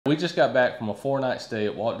We just got back from a 4-night stay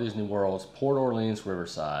at Walt Disney World's Port Orleans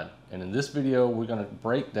Riverside, and in this video we're going to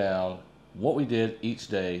break down what we did each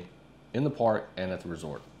day in the park and at the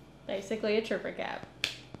resort. Basically a trip recap.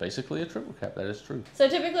 Basically a trip recap, that is true. So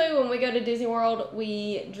typically when we go to Disney World,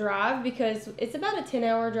 we drive because it's about a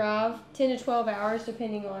 10-hour drive, 10 to 12 hours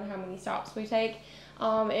depending on how many stops we take,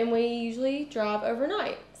 and we usually drive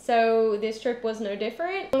overnight. So this trip was no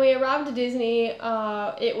different. When we arrived at Disney,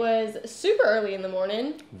 it was super early in the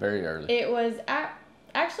morning. Very early. It was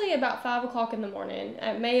actually about 5 o'clock in the morning.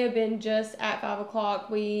 It may have been just at 5 o'clock.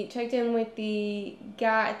 We checked in with the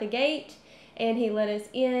guy at the gate, and he let us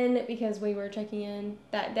in because we were checking in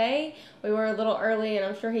that day. We were a little early, and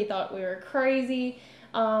I'm sure he thought we were crazy.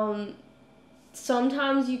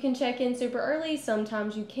 Sometimes you can check in super early.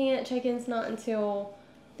 Sometimes you can't. Check-in's not until,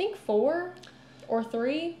 I think, 4 or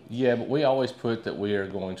 3. Yeah, but we always put that we are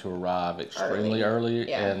going to arrive extremely early.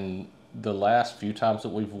 Yeah. And the last few times that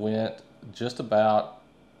we've went, just about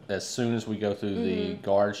as soon as we go through the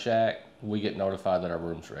guard shack, we get notified that our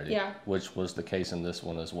room's ready. Yeah. Which was the case in this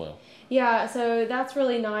one as well. Yeah, so that's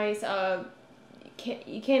really nice.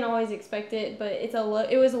 You can't always expect it, but it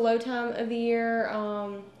was a low time of the year,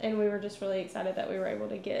 and we were just really excited that we were able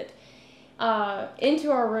to get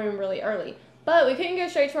into our room really early. But we couldn't go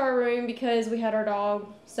straight to our room because we had our dog.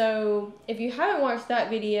 So if you haven't watched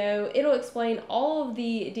that video, it'll explain all of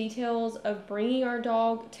the details of bringing our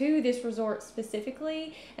dog to this resort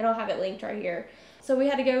specifically, and I'll have it linked right here. So we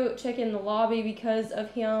had to go check in the lobby because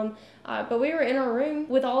of him, but we were in our room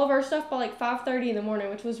with all of our stuff by like 5:30 in the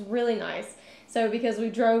morning, which was really nice. So because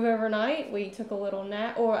we drove overnight, we took a little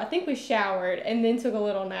nap, or I think we showered and then took a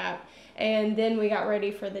little nap, and then we got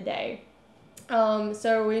ready for the day.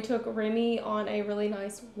 So we took Remy on a really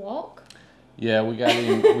nice walk. Yeah, we got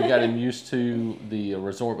him used to the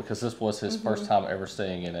resort because this was his first time ever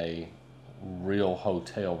staying in a real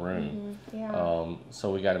hotel room. Yeah.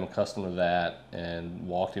 So we got him accustomed to that and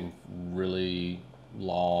walked him really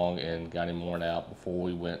long and got him worn out before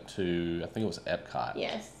we went to, I think it was Epcot.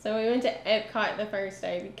 Yes, so we went to Epcot the first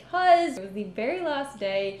day because it was the very last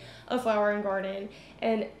day of Flower and Garden,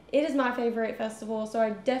 and it is my favorite festival, so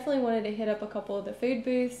I definitely wanted to hit up a couple of the food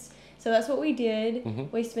booths. So that's what we did.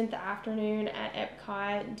 We spent the afternoon at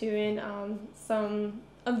Epcot doing some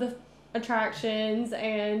of the attractions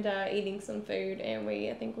and eating some food, and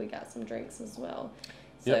I think we got some drinks as well.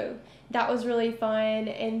 So that was really fun,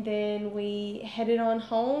 and then we headed on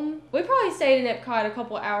home. We probably stayed in Epcot a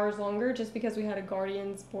couple hours longer just because we had a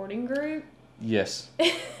Guardians boarding group. Yes.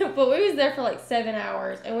 But we was there for like 7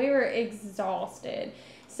 hours, and we were exhausted.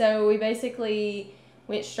 So we basically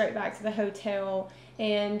went straight back to the hotel,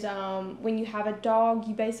 and when you have a dog,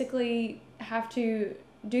 you basically have to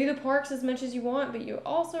do the parks as much as you want, but you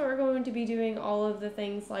also are going to be doing all of the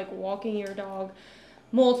things like walking your dog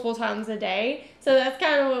multiple times a day. So that's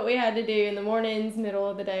kind of what we had to do in the mornings, middle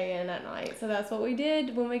of the day, and at night. So that's what we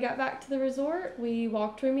did when we got back to the resort. We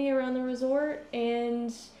walked Remy around the resort,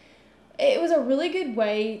 and it was a really good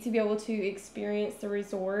way to be able to experience the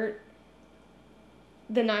resort,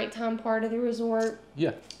 the nighttime part of the resort.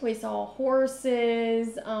 Yeah. We saw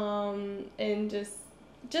horses, and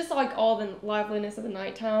just like all the liveliness of the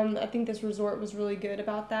nighttime. I think this resort was really good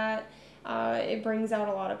about that. It brings out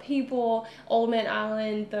a lot of people. Old Man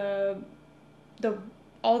Island,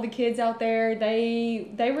 all the kids out there,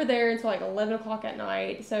 they were there until like 11 o'clock at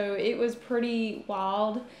night, so it was pretty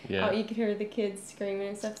wild. Yeah. You could hear the kids screaming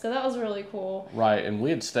and stuff, so that was really cool. Right, and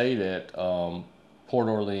we had stayed at Port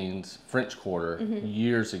Orleans French Quarter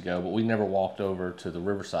years ago, but we never walked over to the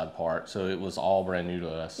Riverside part, so it was all brand new to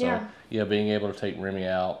us. So yeah, being able to take Remy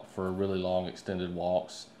out for really long extended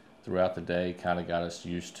walks throughout the day kind of got us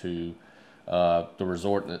used to the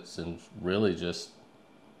resort, and really just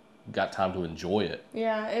got time to enjoy it.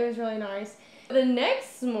 Yeah, it was really nice. The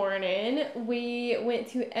next morning, we went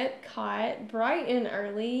to Epcot bright and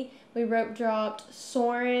early. We rope dropped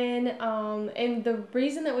Soarin', and the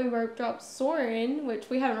reason that we rope dropped Soarin', which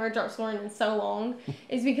we haven't rope dropped Soarin' in so long,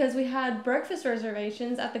 is because we had breakfast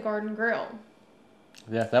reservations at the Garden Grill.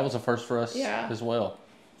 Yeah, that was a first for us as well.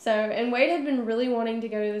 So, and Wade had been really wanting to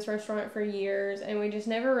go to this restaurant for years, and we just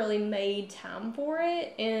never really made time for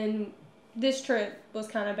it, and this trip was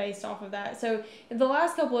kind of based off of that. So, the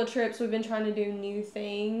last couple of trips, we've been trying to do new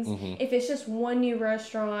things. If it's just one new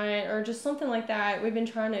restaurant or just something like that, we've been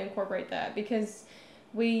trying to incorporate that because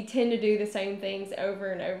we tend to do the same things over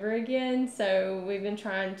and over again, so we've been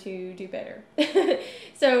trying to do better.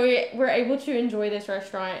 So, we're able to enjoy this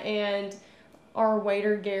restaurant, and our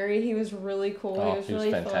waiter Gary. He was really cool. Oh, he was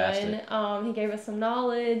really fantastic. fun. He gave us some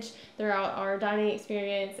knowledge throughout our dining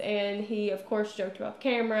experience, and he of course joked about the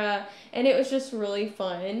camera, and it was just really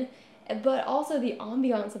fun. But also the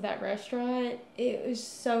ambiance of that restaurant, it was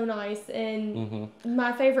so nice. And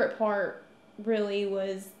my favorite part really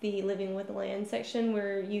was the Living with the Land section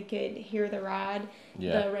where you could hear the ride,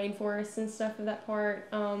 the rainforest and stuff of that part.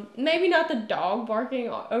 Maybe not the dog barking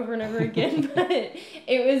over and over again, but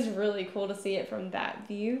it was really cool to see it from that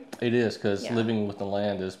view. It is, because Living with the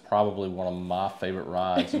Land is probably one of my favorite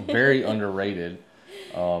rides. Very underrated.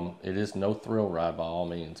 It is no thrill ride by all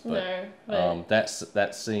means, but,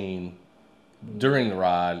 that scene during the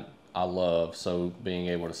ride I love, so being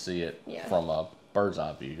able to see it from a bird's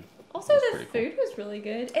eye view. Also, the food was really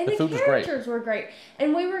good, and the characters were great.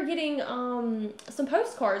 And we were getting some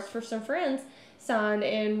postcards for some friends signed,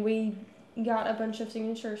 and we got a bunch of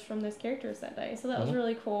signatures from those characters that day, so that was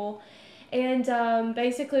really cool. And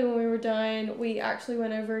basically, when we were done, we actually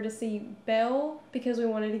went over to see Belle because we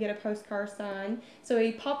wanted to get a postcard signed. So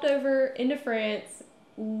we popped over into France,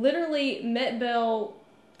 literally met Belle,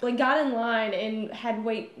 like got in line and had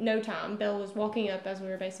wait no time. Belle was walking up as we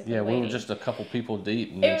were basically waiting. We were just a couple people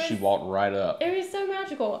deep, and then she walked right up. It was so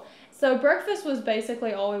magical. So breakfast was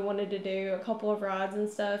basically all we wanted to do, a couple of rides and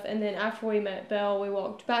stuff. And then after we met Belle, we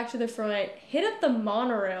walked back to the front, hit up the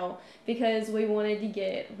monorail because we wanted to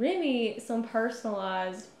get Remy some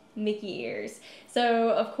personalized Mickey ears. So,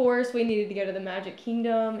 of course, we needed to go to the Magic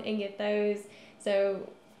Kingdom and get those. So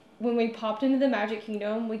when we popped into the Magic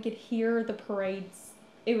Kingdom, we could hear the parades.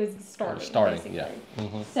 It was starting basically. Yeah.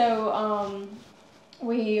 So,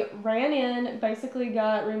 we ran in, basically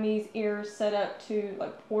got Remy's ears set up to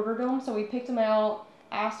like porter them. So we picked them out,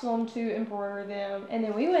 asked them to embroider them, and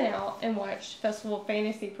then we went out and watched Festival of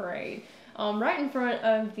Fantasy Parade right in front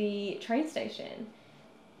of the train station.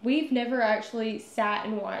 We've never actually sat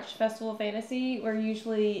and watched Festival of Fantasy. We're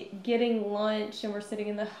usually getting lunch and we're sitting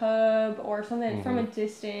in the hub or something from a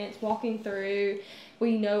distance, walking through.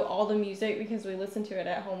 We know all the music because we listen to it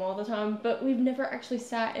at home all the time, but we've never actually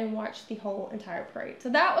sat and watched the whole entire parade. So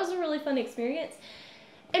that was a really fun experience.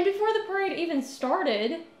 And before the parade even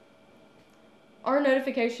started, our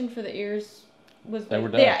notification for the ears was they were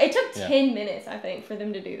done. Yeah, it took 10 minutes, I think, for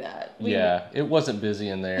them to do that. It wasn't busy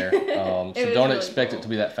in there. So don't really expect it to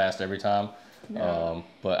be that fast every time. No.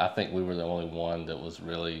 But I think we were the only one that was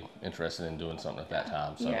really interested in doing something at that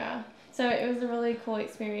time. So. Yeah. So it was a really cool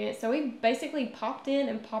experience. So we basically popped in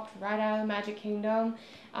and popped right out of the Magic Kingdom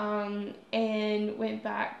and went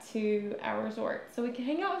back to our resort. So we could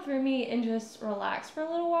hang out with Remy and just relax for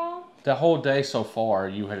a little while. The whole day so far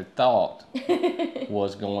you had thought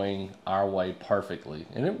was going our way perfectly.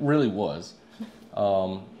 And it really was.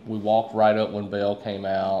 We walked right up when Belle came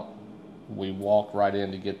out. We walked right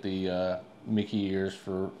in to get the Mickey ears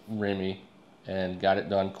for Remy and got it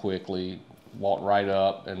done quickly. Walked right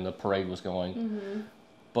up and the parade was going.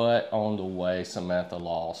 But on the way, Samantha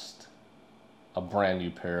lost a brand new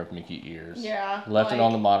pair of Mickey ears. Yeah. Left it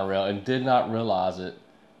on the monorail and did not realize it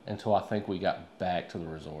until I think we got back to the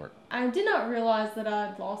resort. I did not realize that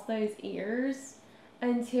I'd lost those ears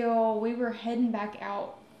until we were heading back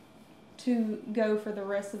out to go for the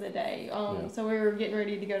rest of the day. So we were getting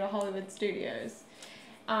ready to go to Hollywood Studios.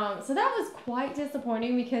 So that was quite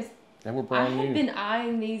disappointing because they were brand new. I have been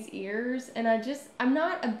eyeing these ears, and I'm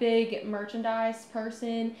not a big merchandise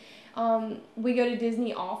person. We go to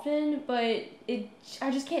Disney often, but I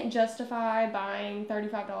just can't justify buying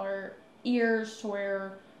 $35 ears to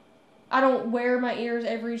where I don't wear my ears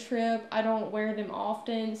every trip. I don't wear them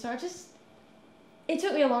often, so it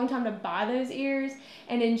took me a long time to buy those ears,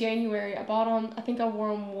 and in January I bought them. I think I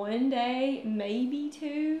wore them one day, maybe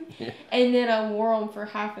two, and then I wore them for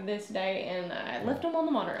half of this day, and I left them on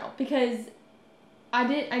the monorail because I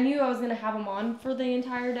knew I was going to have them on for the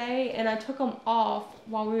entire day, and I took them off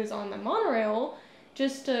while we was on the monorail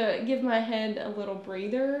just to give my head a little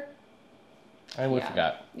breather. And we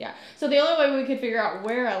forgot. Yeah. So the only way we could figure out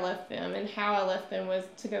where I left them and how I left them was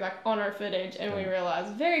to go back on our footage, and we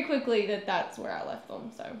realized very quickly that that's where I left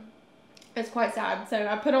them. So it's quite sad. So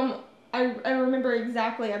I put them, I remember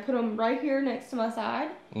exactly, I put them right here next to my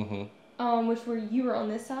side, which were you were on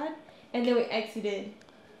this side, and then we exited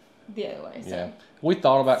the other way. So. Yeah. We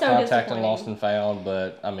thought about contacting Lost and Found,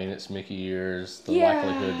 but I mean, it's Mickey ears. The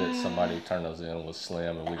likelihood that somebody turned those in was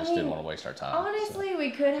slim, and we just didn't want to waste our time. Honestly,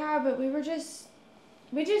 we could have, but we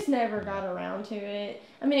just never got around to it.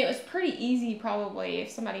 I mean, it was pretty easy probably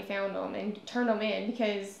if somebody found them and turned them in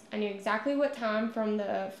because I knew exactly what time from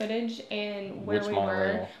the footage and where we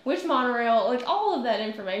were, which monorail, like all of that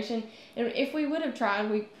information. And if we would have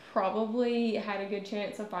tried, we probably had a good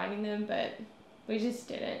chance of finding them, but We just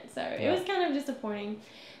didn't. So it was kind of disappointing.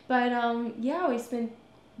 But yeah, we spent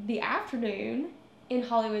the afternoon in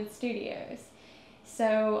Hollywood Studios.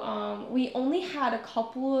 So we only had a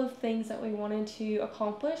couple of things that we wanted to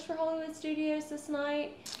accomplish for Hollywood Studios this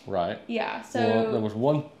night. Right. Yeah. So well, there was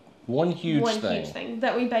one huge thing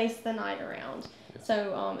that we based the night around. Yeah.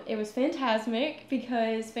 So it was Fantasmic,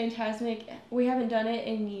 because Fantasmic, we haven't done it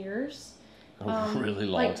in years. A really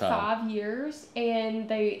long time. Like 5 years, and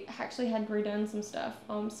they actually had redone some stuff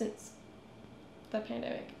since the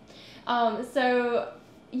pandemic. So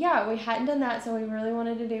yeah, we hadn't done that, so we really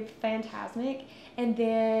wanted to do Fantasmic, and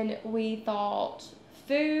then we thought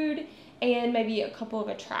food and maybe a couple of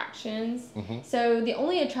attractions. Mm-hmm. So the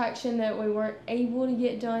only attraction that we weren't able to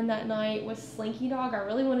get done that night was Slinky Dog. I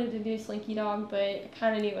really wanted to do Slinky Dog, but I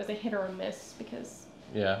kind of knew it was a hit or a miss because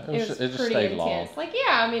it just pretty stayed intense. long. Like,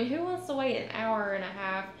 yeah, I mean, who wants to wait an hour and a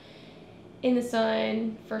half in the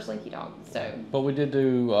sun for Slinky Dog? So, but we did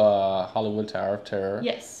do Hollywood Tower of Terror.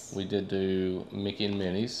 Yes. We did do Mickey and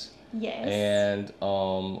Minnie's. Yes.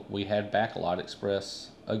 And we had Backlot Express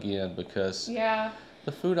again because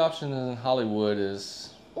the food options in Hollywood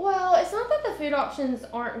is... Well, it's not that the food options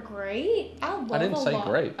aren't great. I didn't say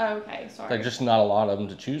great. Oh, okay, sorry. There's just not a lot of them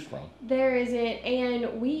to choose from. There isn't,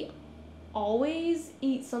 and we always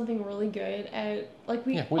eat something really good at, like,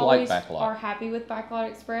 we always like Backlot. Are happy with Backlot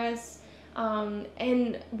Express.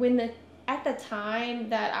 And at the time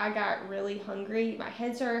that I got really hungry, my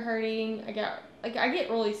head started hurting. I get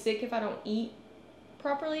really sick if I don't eat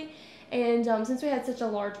properly. And since we had such a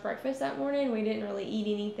large breakfast that morning, we didn't really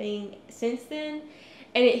eat anything since then.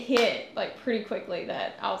 And it hit, like, pretty quickly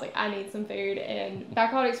that I was like, I need some food. And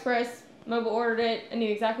Backlot Express, mobile ordered it. I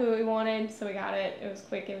knew exactly what we wanted, so we got it. It was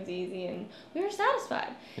quick, it was easy, and we were satisfied.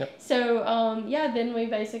 Yep. So, then we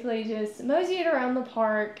basically just moseyed around the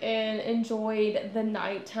park and enjoyed the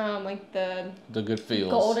nighttime, like the good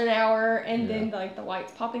feels. Golden hour, and then, like, the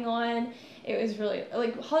lights popping on. It was really,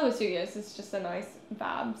 like, Hollywood Studios is just a nice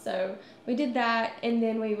vibe. So we did that, and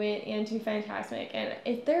then we went into Fantasmic. And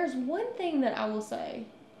if there's one thing that I will say,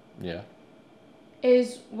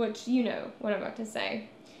 is what you know what I'm about to say.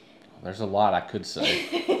 There's a lot I could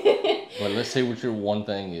say, but let's see what your one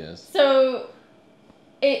thing is. So,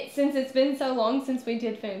 since it's been so long since we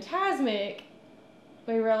did Fantasmic,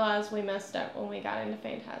 we realized we messed up when we got into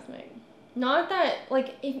Fantasmic. Not that,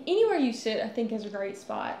 like, if anywhere you sit, I think is a great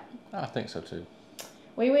spot. I think so too.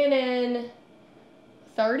 We went in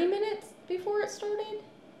 30 minutes before it started.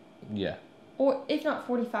 Yeah. Or if not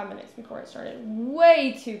 45 minutes before it started.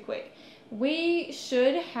 Way too quick. We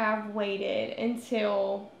should have waited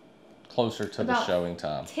until closer to the showing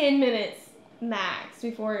time. 10 minutes max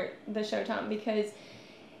before the showtime, because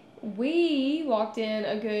we walked in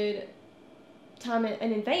a good time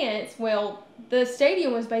in advance. Well, the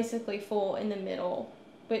stadium was basically full in the middle,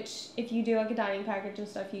 which if you do like a dining package and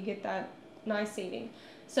stuff, you get that nice seating.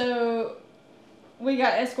 So we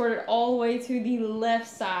got escorted all the way to the left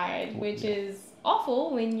side, which is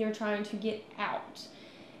awful when you're trying to get out.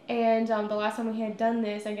 And the last time we had done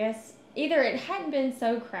this, I guess either it hadn't been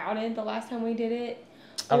so crowded the last time we did it,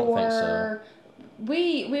 I don't think so.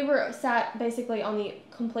 We were sat basically on the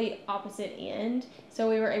complete opposite end, so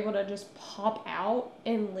we were able to just pop out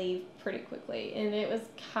and leave pretty quickly, and it was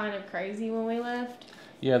kind of crazy when we left.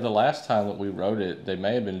 Yeah, the last time that we rode it, they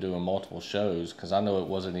may have been doing multiple shows, because I know it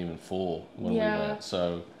wasn't even full when we went.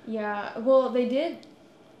 So yeah, well, they did.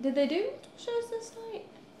 Did they do multiple shows this night?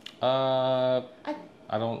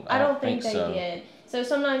 I don't think they did. So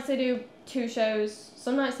some nights they do 2 shows,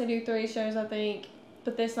 some nights they do 3 shows, I think.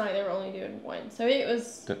 But this night they were only doing 1. So it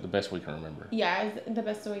was the best we can remember. Yeah, it's the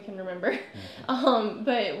best that we can remember. Mm-hmm.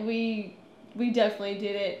 But we definitely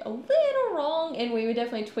did it a little wrong, and we would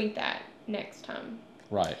definitely tweak that next time.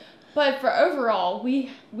 Right. But for overall, we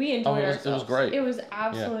enjoyed ourselves. It was great. It was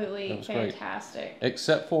absolutely fantastic. Great.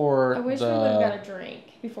 Except for I wish we would have got a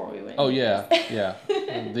drink before we went. Oh yeah, yeah.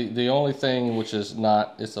 The only thing which is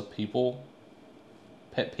not, it's a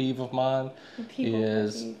pet peeve of mine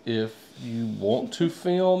is if you want to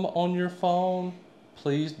film on your phone,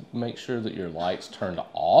 please make sure that your light's turned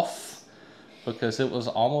off, because it was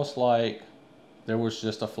almost like there was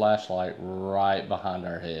just a flashlight right behind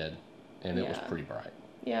our head, and it was pretty bright.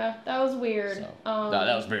 Yeah, that was weird. So,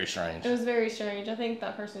 that was very strange. It was very strange. I think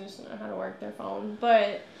that person just didn't know how to work their phone,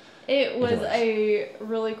 but it was a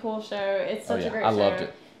really cool show. It's such a great show. I loved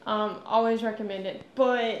it. Always recommend it,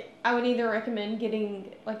 but I would either recommend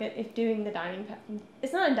getting if doing the dining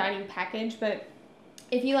it's not a dining package, but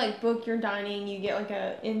if you like book your dining, you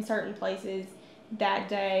get in certain places that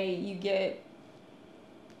day you get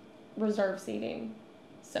reserved seating.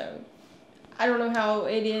 So I don't know how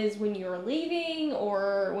it is when you're leaving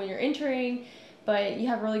or when you're entering, but you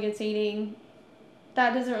have really good seating.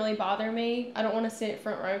 That doesn't really bother me. I don't want to sit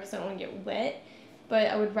front row because I don't want to get wet, but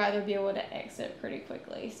I would rather be able to exit pretty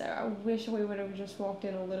quickly. So I wish we would have just walked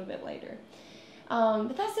in a little bit later.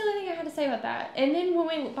 But that's the only thing I had to say about that. And then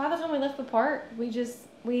by the time we left the park, we left.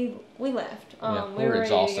 We were ready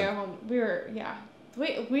exhausted. to go home.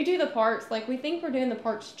 We do the parks, like we think we're doing the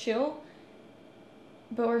parks chill,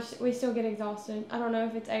 but we still get exhausted. I don't know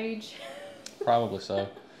if it's age. Probably so.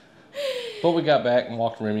 But we got back and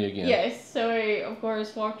walked Remy again. Yes, so we, of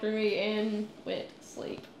course, walked Remy and went to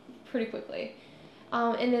sleep pretty quickly.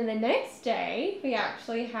 And then the next day, we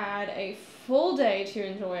actually had a full day to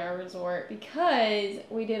enjoy our resort because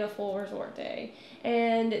we did a full resort day.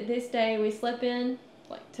 And this day, we slept in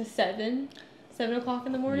like to 7 o'clock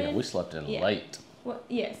in the morning. Yeah, we slept in late. Well,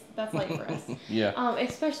 yes, that's late for us. Yeah.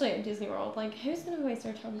 Especially at Disney World. Like, who's going to waste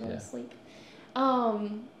their time going to sleep?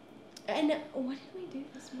 And what did we do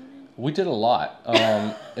this morning? We did a lot.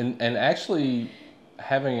 And actually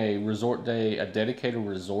having a resort day, a dedicated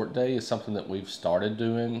resort day is something that we've started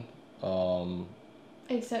doing.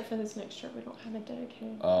 Except for this next trip, we don't have a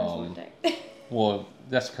dedicated resort day. Well,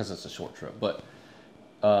 that's because it's a short trip. But,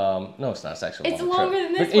 no, it's not. It's actually a it's longer longer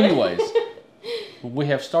trip. than this But anyways, we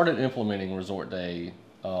have started implementing resort day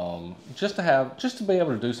just to be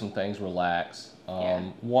able to do some things, relax.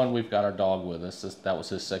 One, we've got our dog with us. That was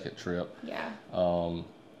his second trip. Yeah.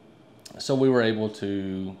 So we were able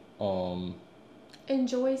to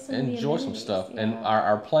enjoy some stuff. Yeah. And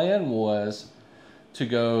our plan was to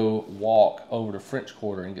go walk over to French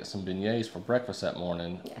Quarter and get some beignets for breakfast that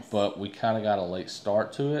morning. Yes. But we kind of got a late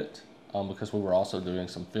start to it because we were also doing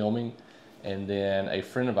some filming. And then a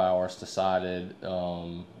friend of ours decided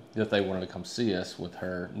that they wanted to come see us with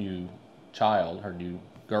her new child, her new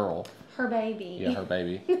girl. Her baby. Yeah, her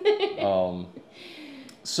baby.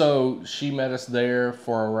 So she met us there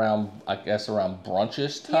for around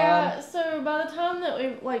brunchish time. Yeah, so by the time that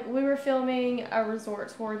we were filming a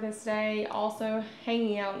resort tour this day, also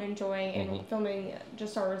hanging out and enjoying and filming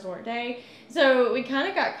just our resort day. So we kind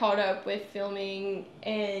of got caught up with filming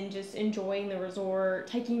and just enjoying the resort,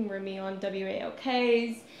 taking Remy on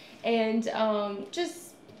WALKs, and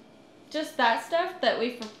just that stuff that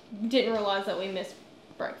we didn't realize that we missed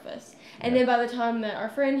breakfast. And then by the time that our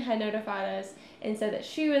friend had notified us and said that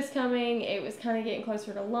she was coming, it was kind of getting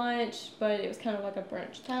closer to lunch, but it was kind of like a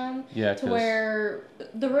brunch time. Yeah, to where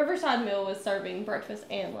the Riverside Mill was serving breakfast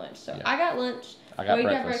and lunch. So I got lunch. I got Wade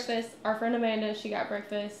breakfast. got breakfast. Our friend Amanda, she got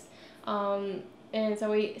breakfast. And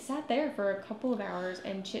so we sat there for a couple of hours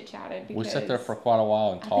and chit-chatted. We sat there for quite a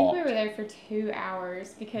while and talked. I think we were there for 2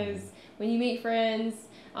 hours because when you meet friends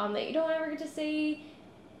that you don't ever get to see,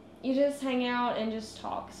 you just hang out and just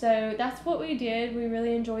talk. So that's what we did. We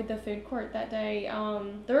really enjoyed the food court that day.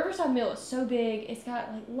 The Riverside Mill is so big. It's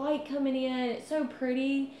got like light coming in. It's so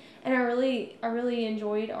pretty, and I really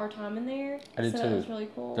enjoyed our time in there. I did too. That was really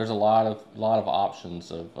cool. There's a lot of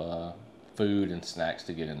options of food and snacks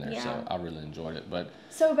to get in there. Yeah. So I really enjoyed it. But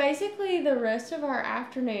so basically, the rest of our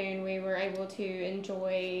afternoon, we were able to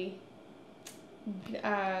enjoy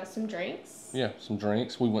some drinks. Yeah, some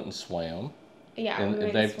drinks. We went and swam. Yeah, and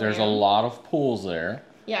we there's a lot of pools there.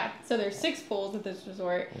 Yeah, so there's 6 pools at this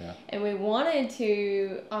resort. Yeah. And we wanted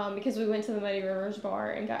to, because we went to the Muddy Rivers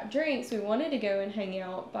bar and got drinks, we wanted to go and hang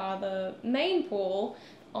out by the main pool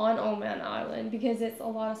on Old Man Island because it's a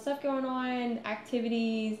lot of stuff going on,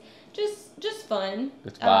 activities, just fun.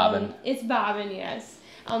 It's vibing. It's vibing, yes.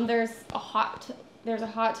 There's a hot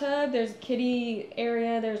tub, there's a kiddie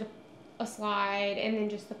area, there's a slide, and then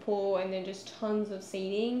just the pool, and then just tons of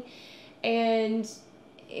seating. And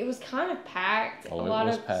it was kind of packed, a lot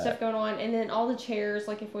of stuff going on, and then all the chairs,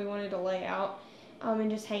 like if we wanted to lay out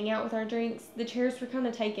and just hang out with our drinks, the chairs were kind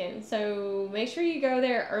of taken. So make sure you go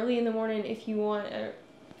there early in the morning if you want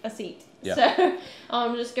a seat. Yeah.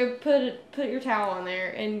 So just go put your towel on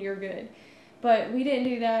there and you're good. But we didn't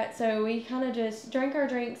do that, so we kind of just drank our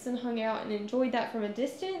drinks and hung out and enjoyed that from a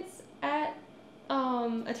distance at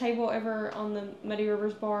a table over on the Muddy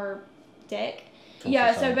Rivers bar deck.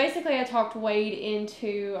 Yeah, so basically I talked Wade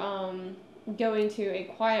into going to a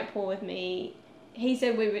quiet pool with me. He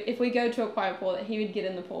said if we go to a quiet pool that he would get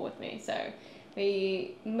in the pool with me. So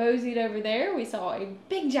we moseyed over there. We saw a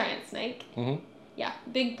big giant snake. Mm-hmm. Yeah,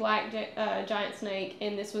 big black giant snake.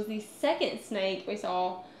 And this was the second snake we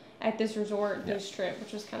saw at this resort this trip,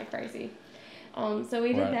 which was kind of crazy. So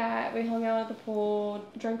we did that. We hung out at the pool,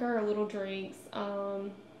 drank our little drinks.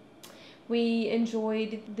 We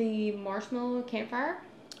enjoyed the marshmallow campfire.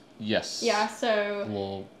 Yes. Yeah, so...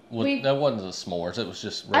 Well, that wasn't the s'mores. It was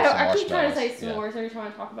just roasted marshmallows. I keep trying to say s'mores every time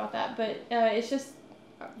I talk about that, but it's just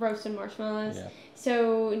roasted marshmallows. Yeah.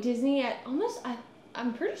 So Disney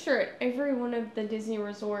I'm pretty sure at every one of the Disney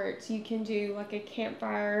resorts you can do like a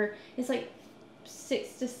campfire. It's like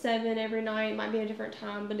 6 to 7 every night. It might be a different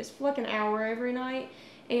time, but it's for like an hour every night.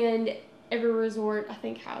 And every resort I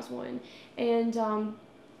think has one. And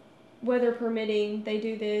weather permitting, they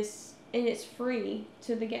do this, and it's free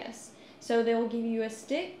to the guests. So they'll give you a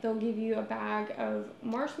stick, they'll give you a bag of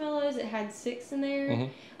marshmallows. It had 6 in there.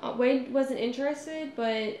 Mm-hmm. Wade wasn't interested,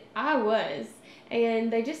 but I was.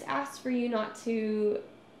 And they just asked for you not to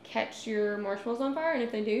catch your marshmallows on fire, and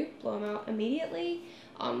if they do, blow them out immediately.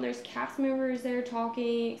 There's cast members there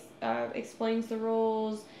talking, explains the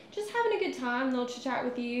rules, just having a good time. They'll chit-chat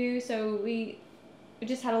with you. So we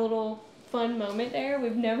just had a little fun moment there.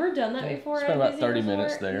 We've never done that before. Spent about 30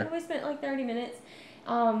 minutes there. Yeah, we spent like 30 minutes.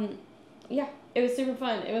 Yeah, it was super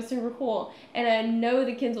fun. It was super cool. And I know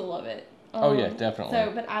the kids will love it. Oh, yeah,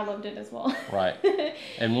 definitely. But I loved it as well. Right.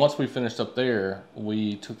 And once we finished up there,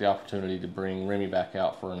 we took the opportunity to bring Remy back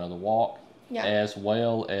out for another walk, as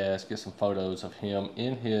well as get some photos of him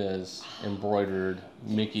in his embroidered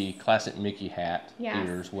classic Mickey hat,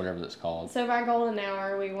 ears, whatever that's called. So by golden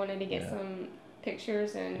hour, we wanted to get some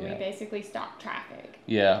pictures, and we basically stopped traffic.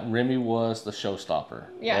 Yeah, Remy was the showstopper.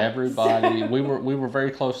 Yeah. Everybody, we were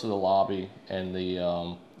very close to the lobby and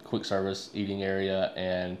the quick service eating area,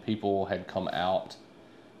 and people had come out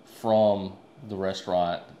from the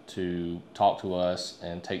restaurant to talk to us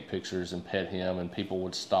and take pictures and pet him, and people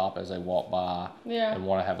would stop as they walked by and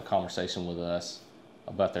want to have a conversation with us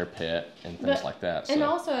about their pet and things like that. And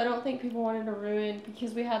also, I don't think people wanted to ruin,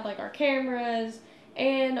 because we had like our cameras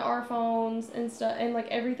and our phones and stuff and like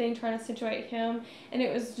everything trying to situate him, and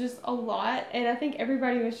it was just a lot, and I think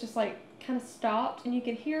everybody was just like kind of stopped, and you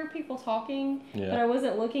could hear people talking, but I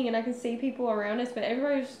wasn't looking, and I could see people around us, but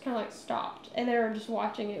everybody was just kind of like stopped, and they were just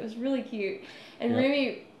watching. It was really cute. And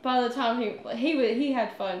Remy, by the time he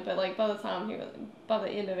had fun, but like by the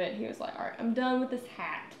end of it, he was like, all right, I'm done with this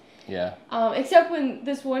hat. Yeah. Except when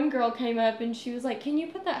this one girl came up and she was like, can you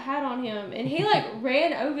put that hat on him? And he like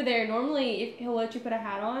ran over there. Normally he'll let you put a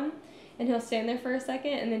hat on and he'll stand there for a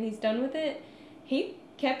second and then he's done with it. He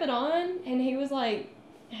kept it on, and he was like,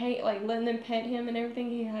 hey, like letting them pet him and everything.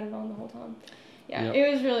 He had it on the whole time. Yeah,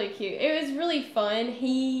 It was really cute. It was really fun.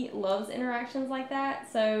 He loves interactions like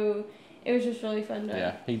that, so it was just really fun.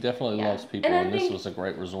 He definitely loves people, and this was a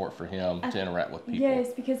great resort for him to interact with people.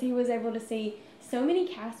 Yes, because he was able to see so many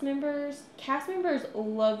cast members. Cast members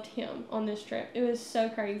loved him on this trip. It was so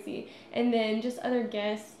crazy. And then just other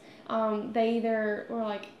guests, they either were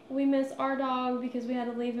like, we miss our dog because we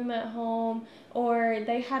had to leave him at home, or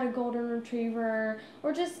they had a golden retriever,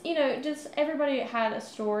 or just everybody had a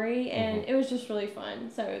story, and it was just really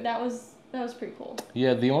fun. So that was pretty cool.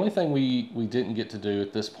 Yeah, the only thing we didn't get to do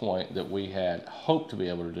at this point that we had hoped to be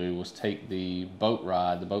able to do was take the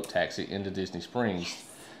boat taxi into Disney Springs. Yes.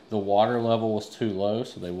 The water level was too low,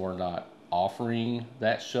 so they were not offering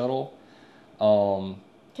that shuttle.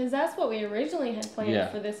 Because that's what we originally had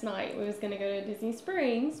planned for this night. We was going to go to Disney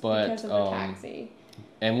Springs because of the taxi.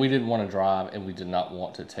 And we didn't want to drive, and we did not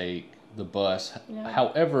want to take the bus. Yeah.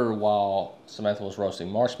 However, while Samantha was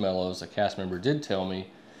roasting marshmallows, a cast member did tell me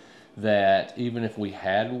that even if we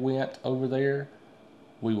had went over there,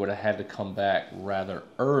 we would have had to come back rather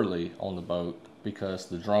early on the boat because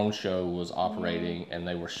the drone show was operating and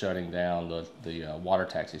they were shutting down the water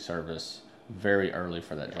taxi service very early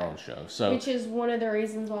for that drone show. So, which is one of the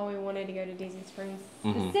reasons why we wanted to go to Disney Springs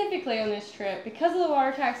specifically on this trip, because of the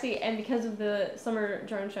water taxi and because of the summer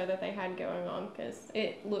drone show that they had going on, because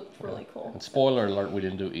it looked really cool. And spoiler alert, we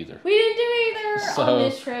didn't do either. We didn't do either on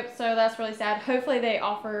this trip, so that's really sad. Hopefully they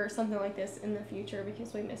offer something like this in the future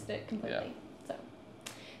because we missed it completely. So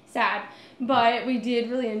sad, but we did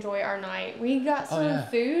really enjoy our night. We got some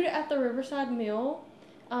food at the Riverside Mill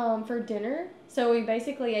for dinner. So we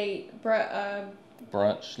basically ate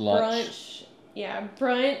brunch, lunch.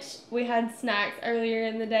 Brunch. We had snacks earlier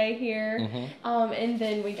in the day here, and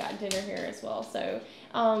then we got dinner here as well. So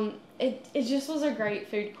it just was a great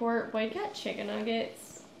food court. Wade got chicken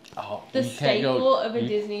nuggets. Oh, the staple of a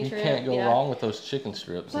Disney trip. You can't go wrong with those chicken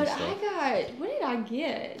strips and stuff. What did I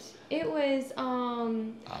get? It was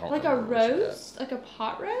like a roast, like a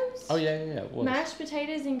pot roast. Oh yeah, it was. Mashed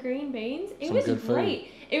potatoes and green beans. It was great.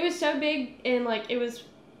 Food. It was so big and like it was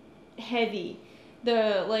heavy.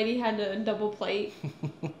 The lady had to double plate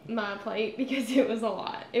my plate because it was a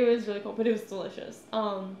lot. It was really cool, but it was delicious.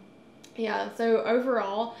 So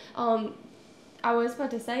overall, I was about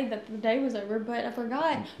to say that the day was over, but I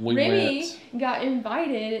forgot. Remy got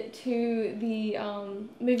invited to the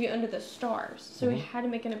movie Under the Stars, so we had to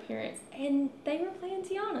make an appearance, and they were playing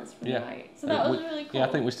Tiana's for the night. So that was really cool. Yeah,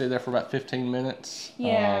 I think we stayed there for about 15 minutes.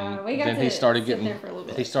 Yeah, we got then to sit there for a little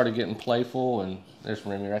bit. He started getting playful, and there's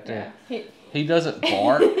Remy right there. Yeah. He doesn't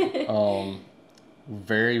bark.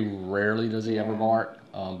 Very rarely does he ever bark.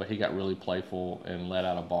 But he got really playful and let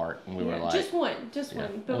out a bark, and we were like, just one.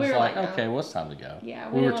 But we were like, okay, well, it's time to go. Yeah,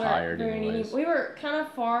 we were tired anyways. We were kind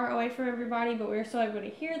of far away from everybody, but we were still able to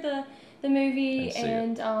hear the movie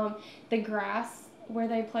and the grass where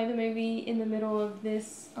they play the movie in the middle of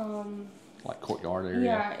this like courtyard area.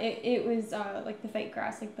 Yeah, it was like the fake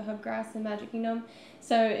grass, like the hub grass in Magic Kingdom.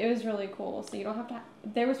 So it was really cool. So you don't have to.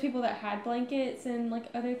 There was people that had blankets and like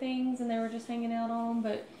other things, and they were just hanging out on them,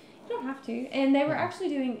 but. You don't have to. And they were actually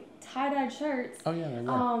doing tie-dyed shirts. Oh, yeah, they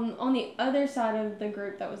were. On the other side of the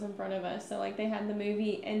group that was in front of us. So, like, they had the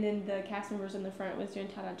movie, and then the cast members in the front was doing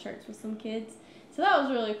tie-dyed shirts with some kids. So that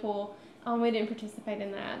was really cool. We didn't participate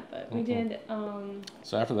in that, but we did.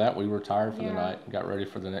 So after that, we were tired for the night and got ready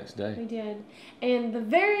for the next day. We did. And the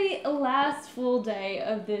very last full day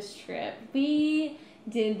of this trip, we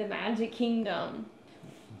did the Magic Kingdom.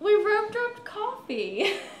 We rope dropped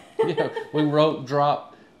coffee. Yeah, we rope dropped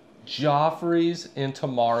Joffrey's in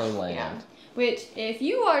Tomorrowland. Yeah. Which, if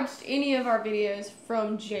you watched any of our videos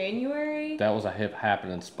from January... That was a hip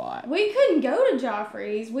happening spot. We couldn't go to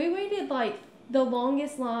Joffrey's. We waited, like, the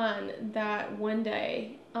longest line that one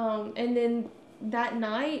day. And then that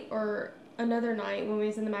night, or another night when we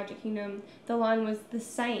was in the Magic Kingdom, the line was the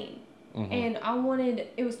same. And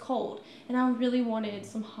it was cold, and I really wanted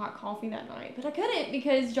some hot coffee that night. But I couldn't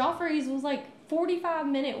because Joffrey's was, like,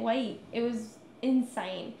 45-minute wait. It was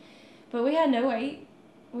insane. But we had no wait.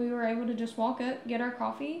 We were able to just walk up, get our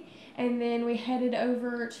coffee, and then we headed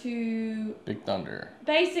over to... Big Thunder.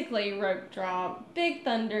 Basically, Rope Drop, Big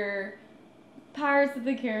Thunder, Pirates of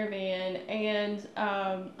the Caribbean, and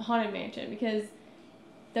Haunted Mansion, because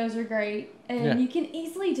those are great. And you can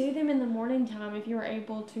easily do them in the morning time if you were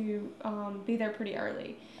able to be there pretty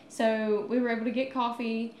early. So we were able to get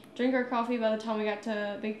coffee, drink our coffee by the time we got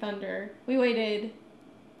to Big Thunder. We waited...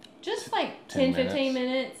 just like 10-15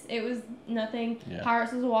 minutes. It was nothing. Yeah.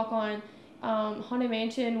 Pirates was a walk-on. Haunted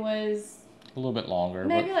Mansion was... a little bit longer.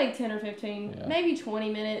 Maybe like 10 or 15. Maybe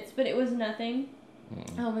 20 minutes. But it was nothing.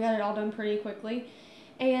 We got it all done pretty quickly.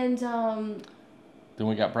 And... then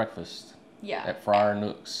we got breakfast. Yeah. At Friar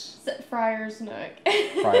Nook's. Friar's Nook.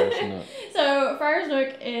 Friar's Nook. So, Friar's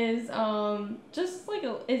Nook is just like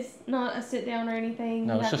it's not a sit-down or anything.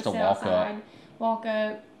 No, it's just a walk-up.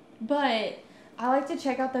 Walk-up. But... I like to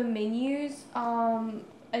check out the menus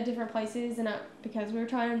at different places, and because we were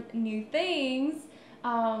trying new things,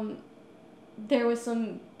 there was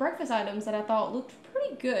some breakfast items that I thought looked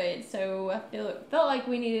pretty good. So I felt like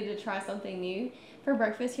we needed to try something new for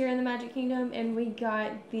breakfast here in the Magic Kingdom, and we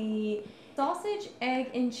got the sausage, egg,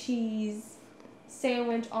 and cheese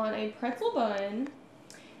sandwich on a pretzel bun,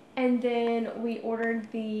 and then we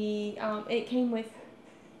ordered the it came with,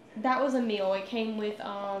 that was a meal. It came with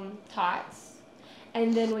tots.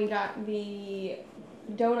 And then we got the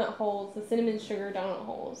donut holes, the cinnamon sugar donut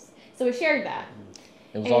holes. So we shared that.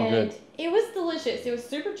 It was all good. It was delicious. It was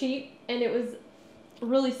super cheap, and it was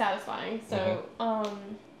really satisfying. So,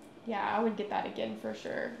 yeah, I would get that again for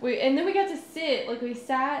sure. And then we got to sit, like we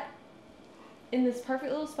sat in this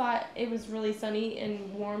perfect little spot. It was really sunny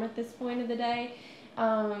and warm at this point of the day.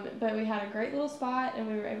 But we had a great little spot, and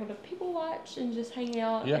we were able to people watch and just hang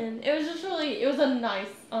out. Yeah. And it was just it was a nice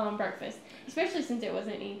breakfast, especially since it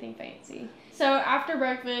wasn't anything fancy. So after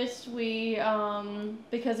breakfast, we,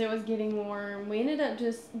 because it was getting warm, we ended up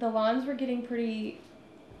the lines were getting pretty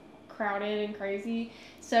crowded and crazy.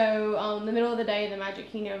 So the middle of the day in the Magic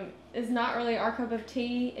Kingdom is not really our cup of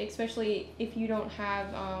tea, especially if you don't have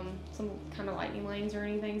some kind of lightning lanes or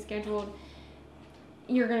anything scheduled.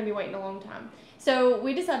 You're going to be waiting a long time. So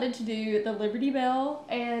we decided to do the Liberty Bell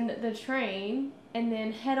and the train, and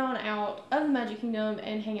then head on out of the Magic Kingdom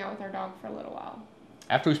and hang out with our dog for a little while.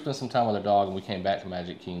 After we spent some time with our dog and we came back to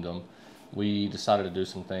Magic Kingdom, we decided to do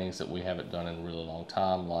some things that we haven't done in a really long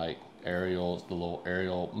time, like Ariel's, the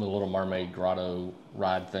Little Mermaid grotto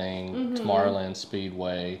ride thing, Tomorrowland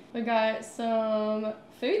Speedway. We got some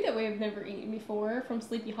food that we have never eaten before from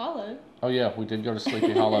Sleepy Hollow. Oh yeah, we did go to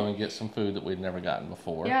Sleepy Hollow and get some food that we'd never gotten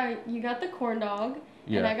before. Yeah, you got the corn dog,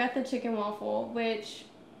 and I got the chicken waffle, which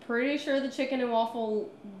pretty sure the chicken and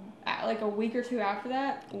waffle, like a week or two after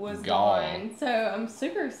that, was gone. So I'm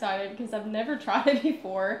super excited because I've never tried it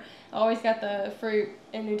before. I always got the fruit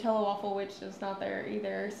and Nutella waffle, which is not there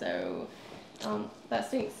either. So That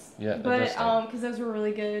stinks. Yeah, but because those were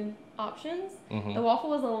really good options. Mm-hmm. The waffle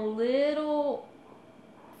was a little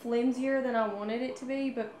flimsier than I wanted it to be,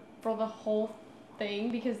 but for the whole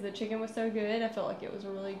thing, because the chicken was so good, I felt like it was a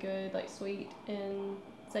really good, like, sweet and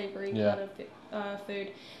savory kind of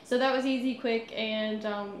food. So that was easy, quick, and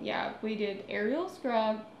we did Ariel's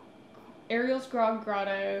Grog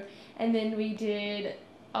Grotto, and then we did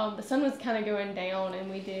the sun was kind of going down, and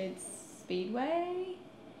we did Speedway.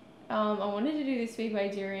 I wanted to do the Speedway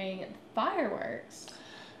during fireworks.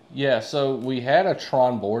 Yeah, so we had a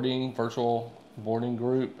Tron virtual boarding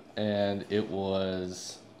group, and it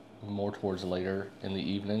was more towards later in the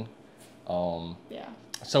evening.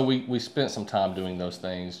 So we spent some time doing those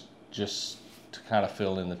things just to kind of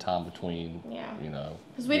fill in the time between,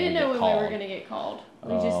 because we didn't know when we were going to get called.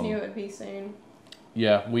 We just knew it would be soon.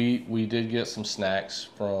 Yeah, we did get some snacks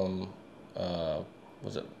from,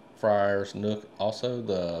 was it Friar's Nook also,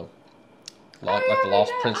 the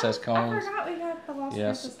Lost Princess cones. I forgot we got the Lost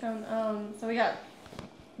Princess cone. So we got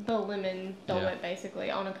the lemon Dole Whip basically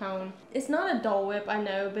on a cone. It's not a Dole Whip, I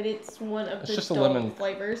know, but it's one of the Dole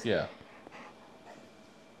flavors. Yeah.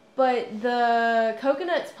 But the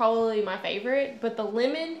coconut's probably my favorite, but the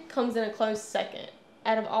lemon comes in a close second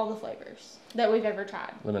out of all the flavors that we've ever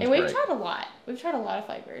tried. Lemon's and we've great. tried a lot. We've tried a lot of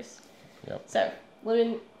flavors. Yep. So,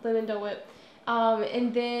 lemon Dole Whip.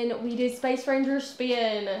 And then we did Space Ranger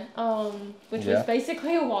Spin, which was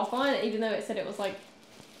basically a walk-on, even though it said it was like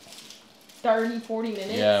 30, 40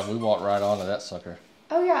 minutes. Yeah, we walked right onto that sucker.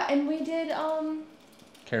 Oh, yeah, and we did,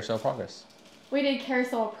 Carousel Progress. We did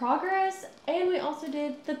Carousel of Progress, and we also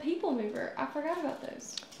did the People Mover. I forgot about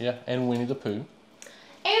those. Yeah, and Winnie the Pooh. And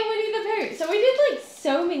Winnie the Pooh. So we did, like,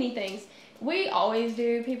 so many things. We always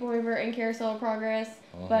do People Mover and Carousel of Progress,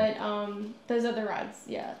 but those other rides,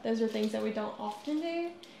 those are things that we don't often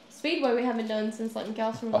do. Speedway we haven't done since, like,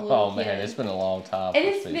 Gals was a little kid. Oh, man, it's been a long time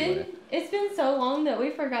and for Speedway. It's been so long that we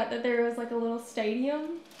forgot that there was, like, a little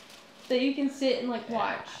stadium that you can sit and, like,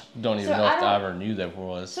 watch. Don't even know if I ever knew there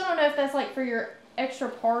was. So I don't know if that's, like, for your extra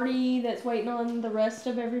party that's waiting on the rest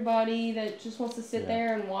of everybody that just wants to sit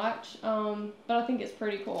there and watch. But I think it's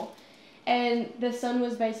pretty cool. And the sun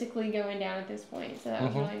was basically going down at this point, so that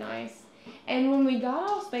was really nice. And when we got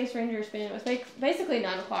off Space Ranger Spin, it was basically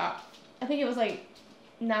 9 o'clock. I think it was like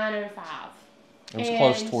 9:05. It was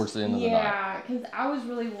close towards the end of the night. Yeah, because I was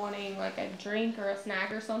really wanting like a drink or a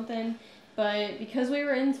snack or something. But because we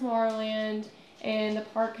were in Tomorrowland and the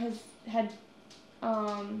park had I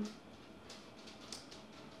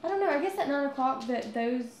don't know, I guess at 9 o'clock that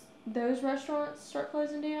those restaurants start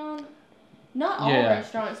closing down. Not all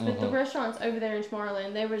restaurants, but the restaurants over there in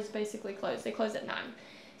Tomorrowland, they were just basically closed. They closed at 9.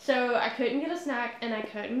 So I couldn't get a snack and I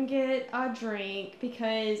couldn't get a drink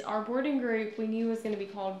because our boarding group we knew was going to be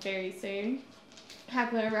called very soon.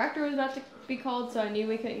 Happily Ever After was about to be called, so I knew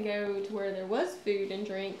we couldn't go to where there was food and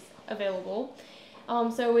drinks available.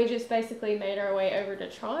 So we just basically made our way over to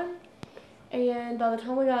Tron. And by the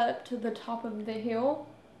time we got up to the top of the hill,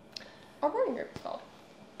 our boarding group was called.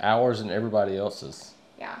 Ours and everybody else's.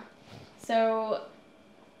 Yeah. So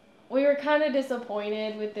we were kind of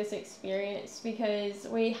disappointed with this experience because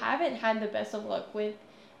we haven't had the best of luck with.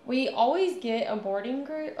 We always get a boarding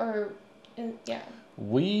group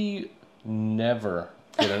We never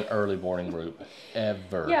get an early boarding group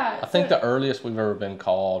ever. Yeah. I think the earliest we've ever been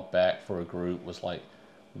called back for a group was like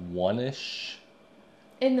 1-ish.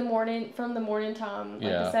 In the morning, from the morning time, like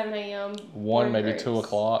the 7 a.m. 1, maybe 2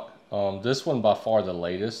 o'clock. This one by far the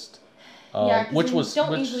latest. Which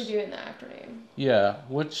don't usually do it in the afternoon. Yeah,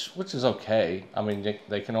 which is okay. I mean,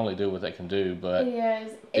 they can only do what they can do, but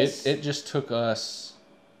it just took us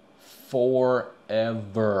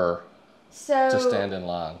forever to stand in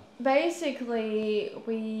line. Basically,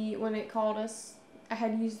 when it called us, I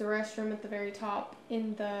had used the restroom at the very top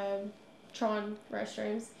in the Tron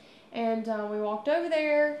restrooms, and we walked over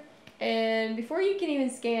there, and before you can even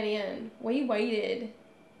scan in, we waited.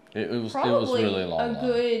 It was really long. A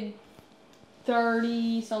good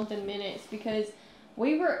 30-something minutes because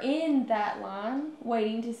we were in that line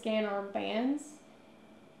waiting to scan our bands.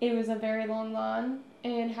 It was a very long line,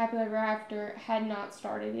 and Happily Ever After had not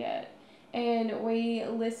started yet. And we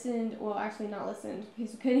listened, well, actually not listened,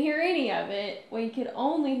 because we couldn't hear any of it. We could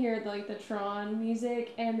only hear the Tron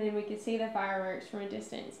music, and then we could see the fireworks from a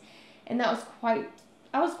distance. And I was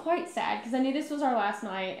quite sad, because I knew this was our last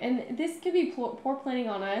night, and this could be poor planning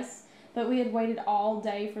on us, but we had waited all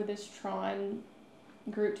day for this Tron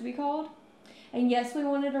group to be called. And yes, we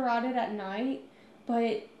wanted to ride it at night,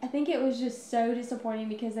 but I think it was just so disappointing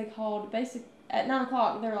because they called at 9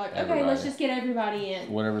 o'clock, they're like, okay, let's just get everybody in.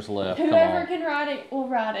 Whatever's left, whoever can ride it will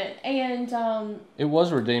ride it. And it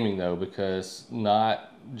was redeeming though, because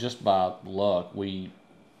not just by luck, we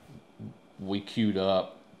queued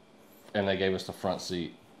up, and they gave us the front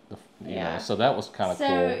seat. You know, so that was kind of cool.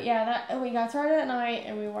 So yeah, we got started at night,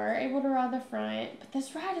 and we were able to ride the front. But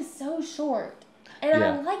this ride is so short, and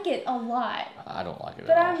I like it a lot. I don't like it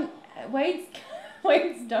at all. But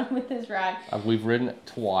Wade's done with this ride. We've ridden it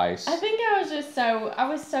twice. I think I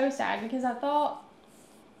was so sad because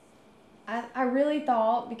I really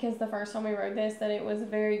thought, because the first time we rode this, that it was a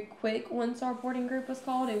very quick once our boarding group was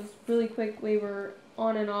called. It was really quick. We were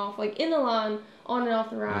on and off, like in the line, on and off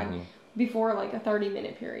the ride. Mm-hmm. Before like a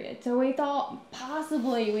 30-minute period. So we thought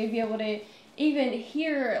possibly we'd be able to even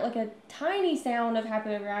hear like a tiny sound of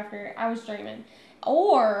Happily Ever After. I was dreaming.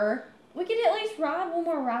 Or we could at least ride one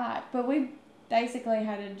more ride. But we basically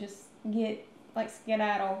had to just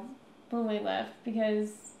skedaddle when we left,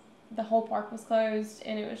 because the whole park was closed,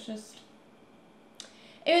 and it was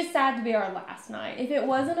sad to be our last night. If it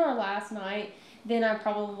wasn't our last night, then I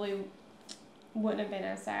probably wouldn't have been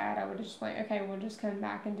as sad. I would have just okay, we'll just come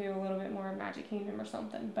back and do a little bit more of Magic Kingdom or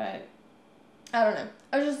something. But I don't know.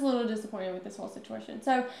 I was just a little disappointed with this whole situation.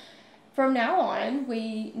 So from now on,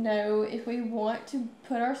 we know if we want to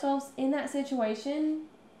put ourselves in that situation,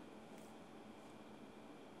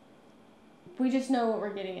 we just know what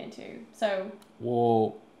we're getting into. So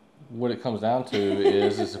what it comes down to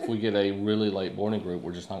is if we get a really late boarding group,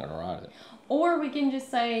 we're just not going to ride it. Or we can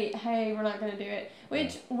just say, hey, we're not going to do it.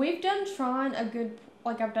 Which we've done Tron a good,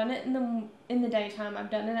 I've done it in the daytime.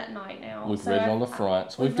 I've done it at night now. We've ridden on the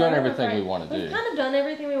front. So we've done everything we want to do. We've kind of done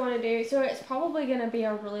everything we want to do. So it's probably going to be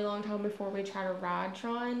a really long time before we try to ride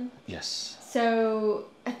Tron. Yes. So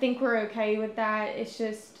I think we're okay with that. It's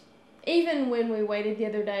just, even when we waited the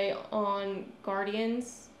other day on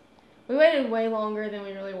Guardians, we waited way longer than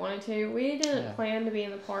we really wanted to. We didn't plan to be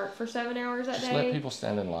in the park for 7 hours that day. Just let people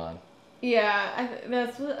stand in line. Yeah,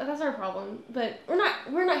 that's our problem. But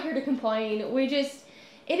we're not here to complain.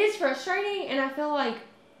 It is frustrating, and I feel like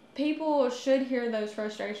people should hear those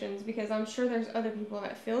frustrations, because I'm sure there's other people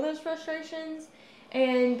that feel those frustrations,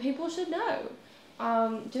 and people should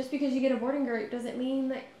know. Just because you get a boarding group doesn't mean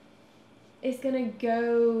that it's gonna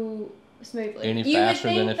go smoothly. Any faster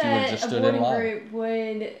than if you would just stood in line. A boarding group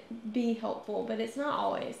would be helpful, but it's not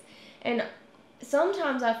always. And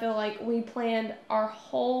sometimes I feel like we planned our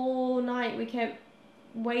whole night. We kept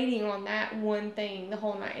waiting on that one thing the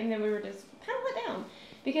whole night, and then we were just kind of let down,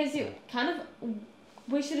 because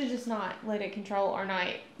we should have just not let it control our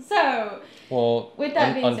night. So, with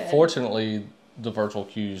that being said, unfortunately, the virtual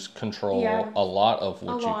queues control a lot of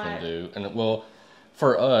what you can do, and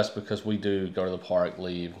for us, because we do go to the park,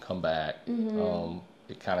 leave, and come back,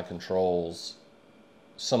 it kind of controls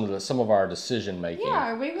some of our decision making.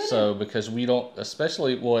 Yeah, we would. So because we don't,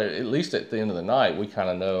 especially, at least at the end of the night, we kind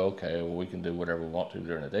of know, okay, we can do whatever we want to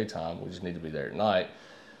during the daytime. We just need to be there at night.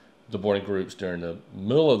 The boarding groups during the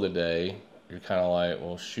middle of the day, you're kind of like,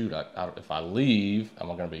 well, shoot, if I leave,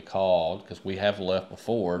 am I going to be called? Because we have left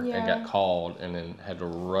before and got called and then had to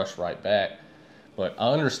rush right back. But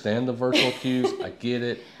I understand the virtual queues. I get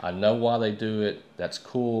it. I know why they do it. That's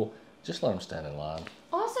cool. Just let them stand in line.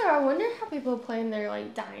 Also, I wonder how people plan their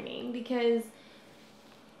dining, because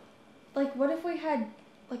what if we had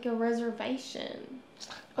a reservation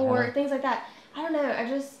or things like that? I don't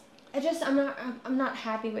know. I'm not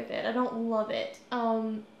happy with it. I don't love it.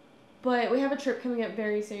 But we have a trip coming up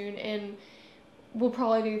very soon, and we'll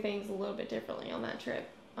probably do things a little bit differently on that trip.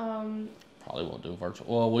 Probably won't do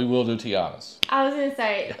virtual. Well, we will do Tiana's. I was going to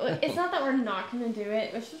say, it's not that we're not going to do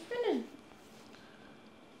it. It's just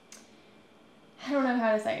I don't know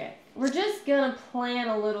how to say it. We're just going to plan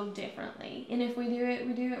a little differently. And if we do it,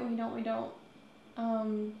 we do it. We don't, we don't.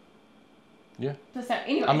 Yeah. So,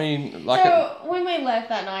 anyway. I mean, when we left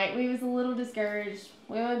that night, we was a little discouraged.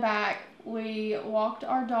 We went back. We walked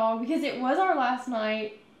our dog, because it was our last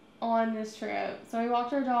night on this trip. So we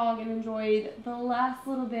walked our dog and enjoyed the last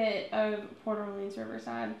little bit of Port Orleans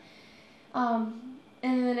Riverside. And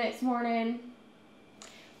then the next morning,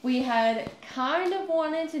 we had kind of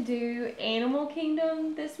wanted to do Animal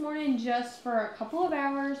Kingdom this morning just for a couple of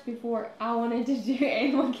hours before I wanted to do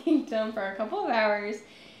Animal Kingdom for a couple of hours.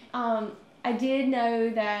 I did know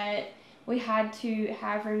that we had to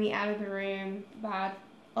have Remy out of the room by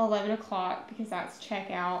 11 o'clock because that's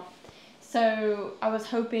checkout. So I was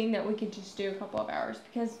hoping that we could just do a couple of hours,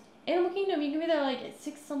 because Animal Kingdom, you can be there at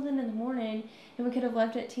 6 something in the morning, and we could have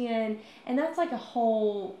left at 10, and that's a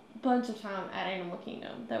whole bunch of time at Animal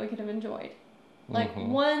Kingdom that we could have enjoyed.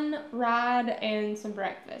 One ride and some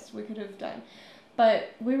breakfast we could have done.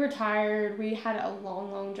 But we were tired. We had a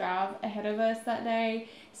long drive ahead of us that day.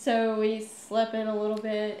 So we slept in a little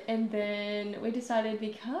bit, and then we decided,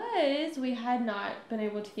 because we had not been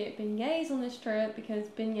able to get beignets on this trip, because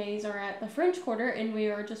beignets are at the French Quarter and we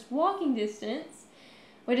are just walking distance,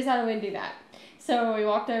 we decided we'd do that. So we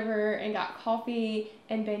walked over and got coffee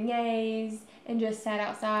and beignets and just sat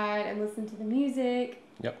outside and listened to the music.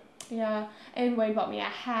 Yep. Yeah. And Wade bought me a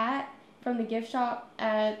hat from the gift shop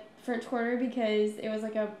at French Quarter, because it was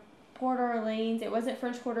like a Port Orleans. It wasn't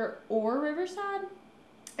French Quarter or Riverside.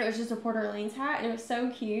 It was just a Port Orleans hat, and it was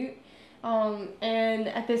so cute. And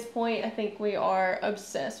at this point, I think we are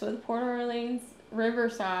obsessed with Port Orleans,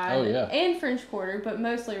 Riverside, oh, yeah, and French Quarter, but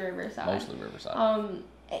mostly Riverside. Mostly Riverside.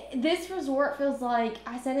 This resort feels like,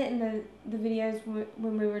 I said it in the videos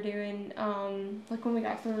when we were doing, like when we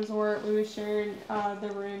got to the resort, we were sharing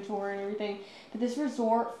the room tour and everything, but this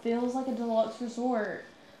resort feels like a deluxe resort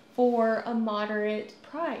for a moderate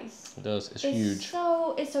price. It does. It's huge.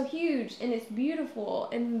 It's so huge, and it's beautiful,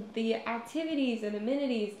 and the activities and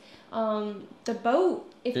amenities, the boat,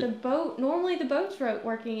 normally the boat's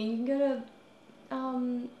working, and you can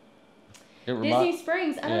go to Disney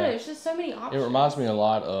Springs. I don't know, it's just so many options. It reminds me a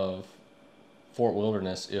lot of Fort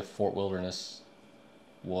Wilderness, if Fort Wilderness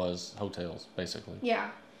was hotels, basically. Yeah.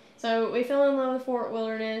 So we fell in love with Fort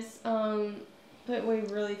Wilderness, but we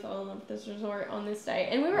really fell in love with this resort on this day.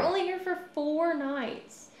 And we were only here for 4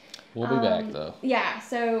 nights. We'll be back, though. Yeah,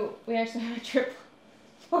 so we actually have a trip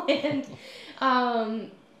planned.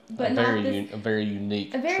 But a very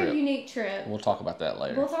unique trip. We'll talk about that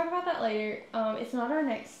later. It's not our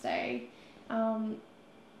next stay.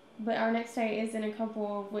 But our next stay is in a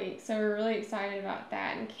couple of weeks, so we're really excited about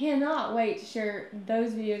that and cannot wait to share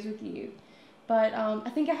those videos with you. But I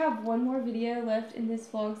think I have one more video left in this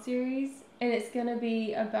vlog series, and it's going to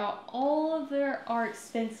be about all of our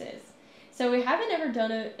expenses. So we haven't ever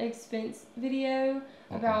done an expense video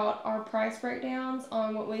about our price breakdowns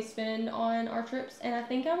on what we spend on our trips, and I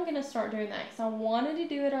think I'm going to start doing that, because I wanted to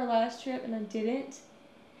do it our last trip and I didn't.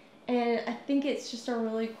 And I think it's just a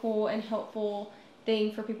really cool and helpful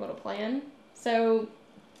thing for people to plan. So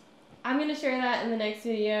I'm going to share that in the next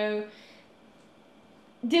video.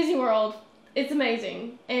 Disney World, it's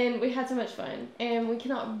amazing, and we had so much fun, and we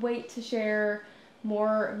cannot wait to share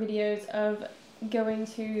more videos of going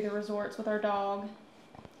to the resorts with our dog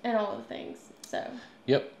and all the things. So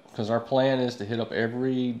yep, because our plan is to hit up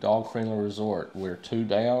every dog-friendly resort. We're 2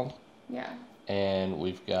 down. Yeah. And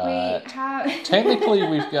we've got... technically,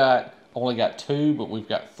 we've only got 2, but we've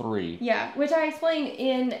got 3. Yeah, which I explained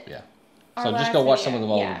in... Yeah. So just go watch some of the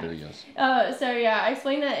older videos. I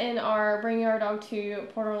explained that in our Bringing Our Dog to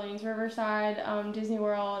Port Orleans, Riverside, Disney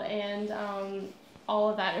World, and all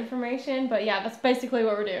of that information. But yeah, that's basically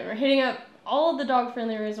what we're doing. We're hitting up all of the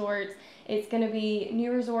dog-friendly resorts. It's going to be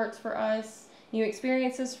new resorts for us, new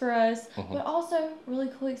experiences for us, but also really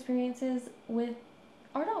cool experiences with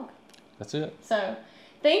our dog. That's it. So,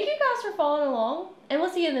 thank you guys for following along, and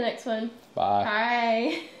we'll see you in the next one.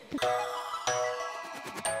 Bye. Bye.